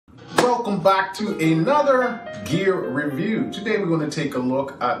welcome back to another gear review. Today we're going to take a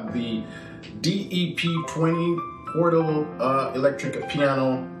look at the DEP-20 portable electric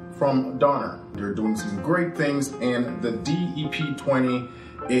piano from Donner. They're doing some great things, and the DEP-20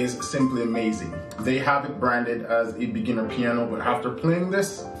 is simply amazing. They have it branded as a beginner piano, but after playing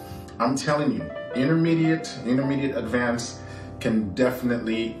this, I'm telling you, intermediate, advanced can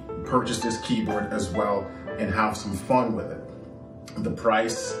definitely purchase this keyboard as well and have some fun with it. The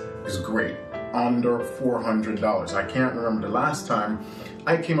price is great, under $400. I can't remember the last time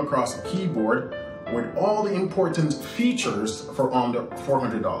I came across a keyboard with all the important features for under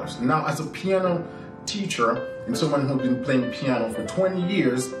 $400. Now, as a piano teacher and someone who's been playing piano for 20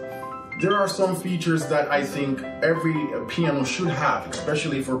 years, there are some features that I think every piano should have,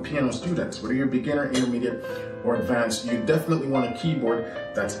 especially for piano students. Whether you're beginner, intermediate, or advanced, you definitely want a keyboard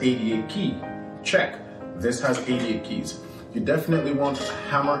that's 88 key. Check. This has 88 keys. You definitely want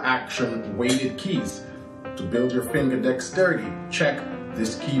hammer action weighted keys to build your finger dexterity. Check.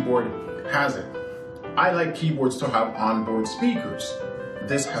 This keyboard has it. I like keyboards to have onboard speakers.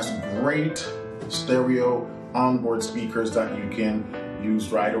 This has great stereo onboard speakers that you can use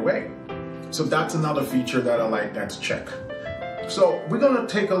right away. So that's another feature that I like. That's check. So we're going to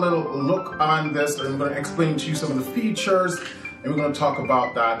take a little look on this, and I'm going to explain to you some of the features, and we're going to talk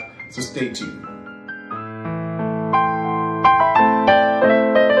about that. So stay tuned.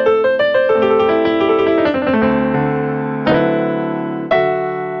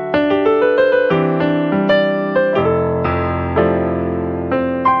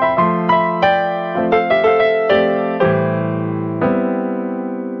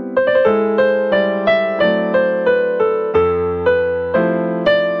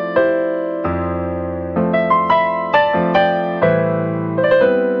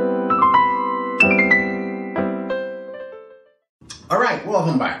 Alright,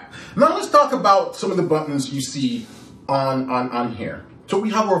 welcome back. Now let's talk about some of the buttons you see on here. So we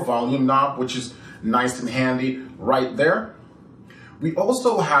have our volume knob, which is nice and handy right there. We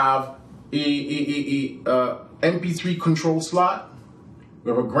also have a MP3 control slot.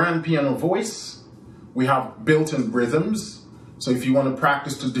 We have a grand piano voice. We have built-in rhythms. So if you want to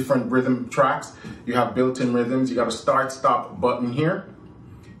practice to different rhythm tracks, you have built-in rhythms. You got a start-stop button here.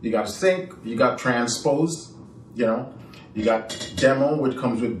 You got a sync. You got transpose, you know. You got demo, which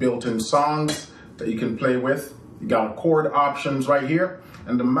comes with built-in songs that you can play with. You got chord options right here.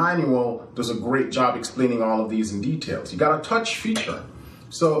 And the manual does a great job explaining all of these in details. You got a touch feature.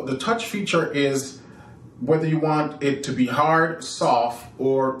 So the touch feature is whether you want it to be hard, soft,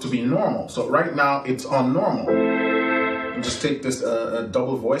 or to be normal. So right now it's on normal. And just take this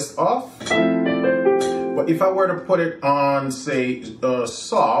double voice off. But if I were to put it on, say,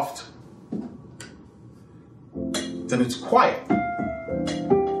 soft, then it's quiet,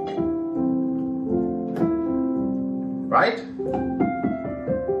 right?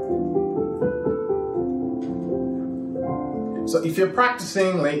 So if you're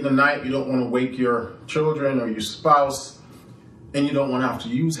practicing late in the night, you don't want to wake your children or your spouse, and you don't want to have to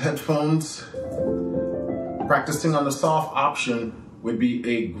use headphones, practicing on the soft option would be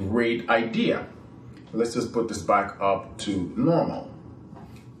a great idea. Let's just put this back up to normal.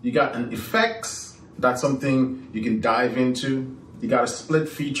 You got an effects. That's something you can dive into. You got a split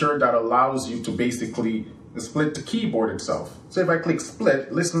feature that allows you to basically split the keyboard itself. So if I click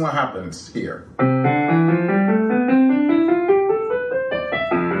split, listen what happens here.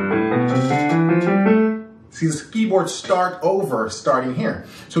 See, this keyboard start over starting here.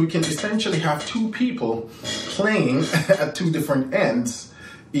 So we can essentially have two people playing at two different ends.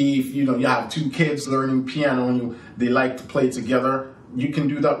 If you have two kids learning piano and they like to play together, you can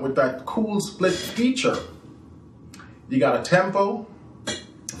do that with that cool split feature. You got a tempo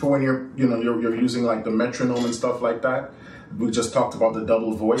for when you're using like the metronome and stuff like that. We just talked about the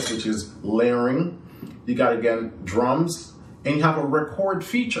double voice, which is layering. You got, again, drums, and you have a record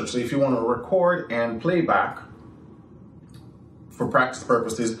feature. So if you want to record and play back for practice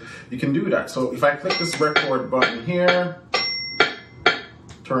purposes, you can do that. So if I click this record button here,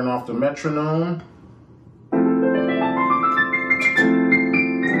 turn off the metronome,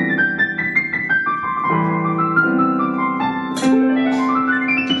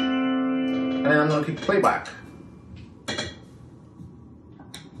 and I'm going to click playback.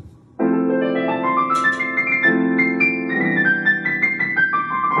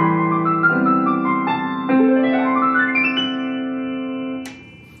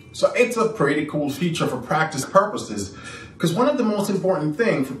 So it's a pretty cool feature for practice purposes, because one of the most important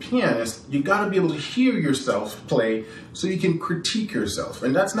things for pianists, you got to be able to hear yourself play so you can critique yourself.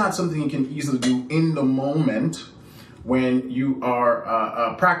 And that's not something you can easily do in the moment when you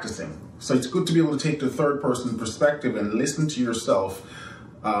are practicing. So it's good to be able to take the third person perspective and listen to yourself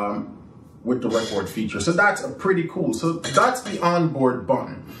with the record feature. So that's pretty cool. So that's the onboard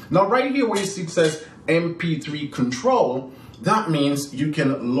button. Now right here where you see it says MP3 control, that means you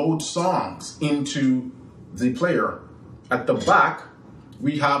can load songs into the player. At the back,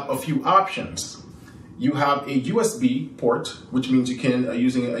 we have a few options. You have a USB port, which means you can,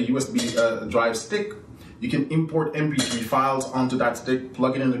 using a USB drive stick, you can import MP3 files onto that stick,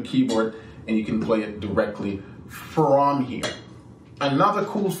 plug it into the keyboard, and you can play it directly from here. Another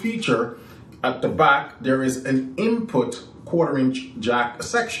cool feature, at the back, there is an input 1/4" jack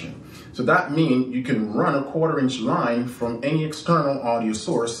section. So that means you can run a 1/4" line from any external audio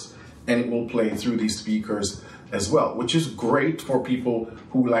source and it will play through these speakers as well, which is great for people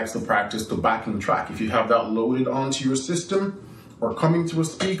who likes to practice the backing track. If you have that loaded onto your system or coming through a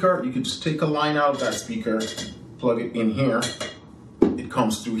speaker, you can just take a line out of that speaker, plug it in here, it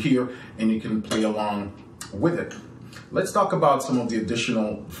comes through here, and you can play along with it. Let's talk about some of the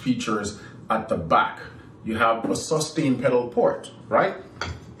additional features at the back. You have a sustain pedal port, right?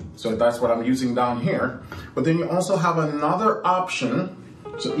 So that's what I'm using down here. But then you also have another option.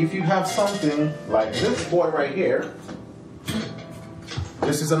 So if you have something like this boy right here,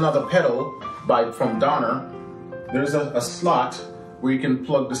 this is another pedal from Donner. There's a slot where you can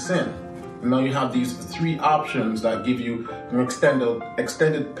plug this in. And now you have these 3 options that give you an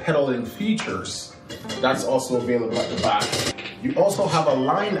extended pedaling features. That's also available at the back. You also have a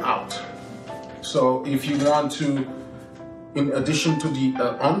line out. So if you want to, in addition to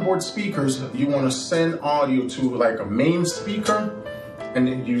the onboard speakers, you want to send audio to like a main speaker and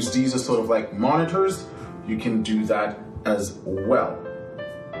then use these as sort of like monitors, you can do that as well.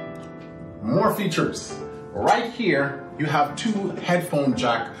 More features. Right here, you have 2 headphone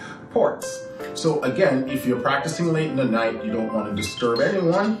jack ports. So again, if you're practicing late in the night, you don't want to disturb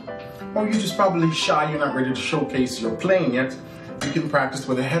anyone, or you're just probably shy, you're not ready to showcase your playing yet, you can practice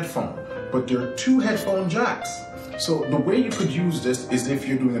with a headphone. But there are 2 headphone jacks. So the way you could use this is if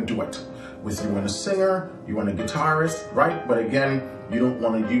you're doing a duet with you and a singer, you and a guitarist, right? But again, you don't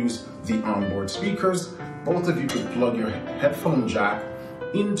want to use the onboard speakers. Both of you could plug your headphone jack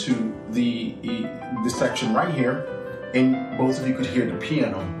into the section right here, and both of you could hear the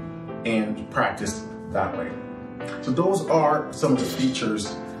piano and practice that way. So those are some of the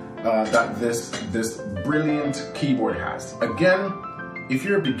features that this brilliant keyboard has. Again, if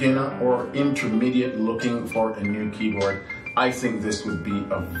you're a beginner or intermediate looking for a new keyboard, I think this would be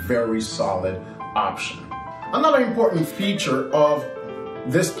a very solid option. Another important feature of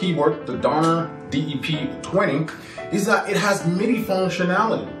this keyboard, the Donner DEP-20, is that it has MIDI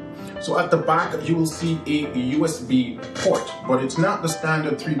functionality. So at the back, you will see a USB port, but it's not the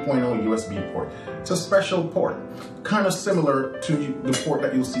standard 3.0 USB port. It's a special port, kind of similar to the port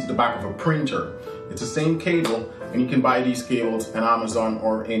that you'll see at the back of a printer. It's the same cable, and you can buy these cables at Amazon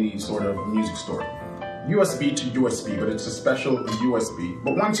or any sort of music store. USB to USB, but it's a special USB.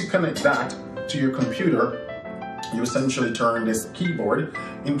 But once you connect that to your computer, you essentially turn this keyboard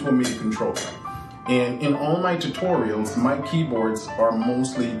into a MIDI controller. And in all my tutorials, my keyboards are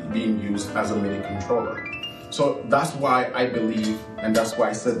mostly being used as a MIDI controller. So that's why I believe, and that's why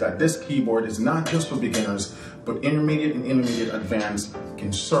I said that this keyboard is not just for beginners, but intermediate and intermediate advanced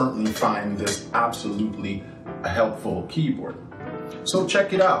can certainly find this absolutely a helpful keyboard. So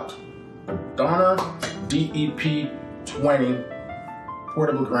check it out. The Donner DEP-20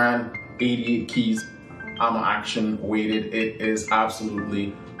 portable grand, 88 keys, ammo action weighted. It is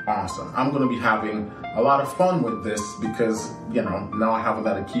absolutely awesome. I'm going to be having a lot of fun with this because, you know, now I have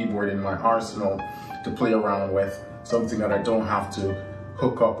another keyboard in my arsenal to play around with, something that I don't have to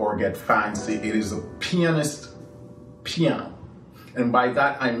hook up or get fancy. It is a pianist piano. And by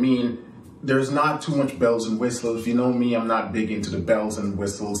that I mean there's not too much bells and whistles. If you know me, I'm not big into the bells and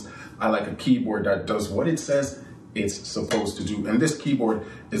whistles. I like a keyboard that does what it says it's supposed to do. And this keyboard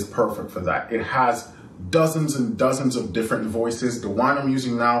is perfect for that. It has dozens and dozens of different voices. The one I'm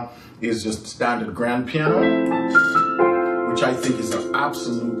using now is just standard grand piano, which I think is an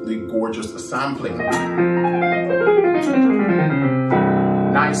absolutely gorgeous sampling.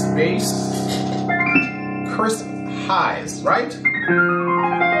 Nice bass, crisp highs, right?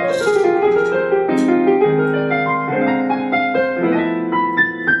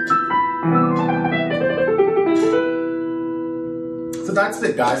 So that's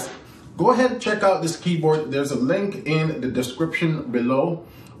it, guys. Go ahead and check out this keyboard. There's a link in the description below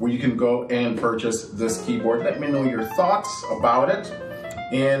where you can go and purchase this keyboard. Let me know your thoughts about it.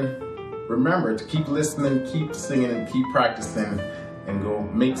 And remember to keep listening, keep singing, and keep practicing, and go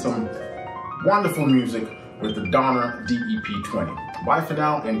make some wonderful music with the Donner DEP-20. Bye for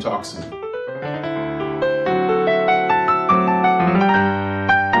now and talk soon.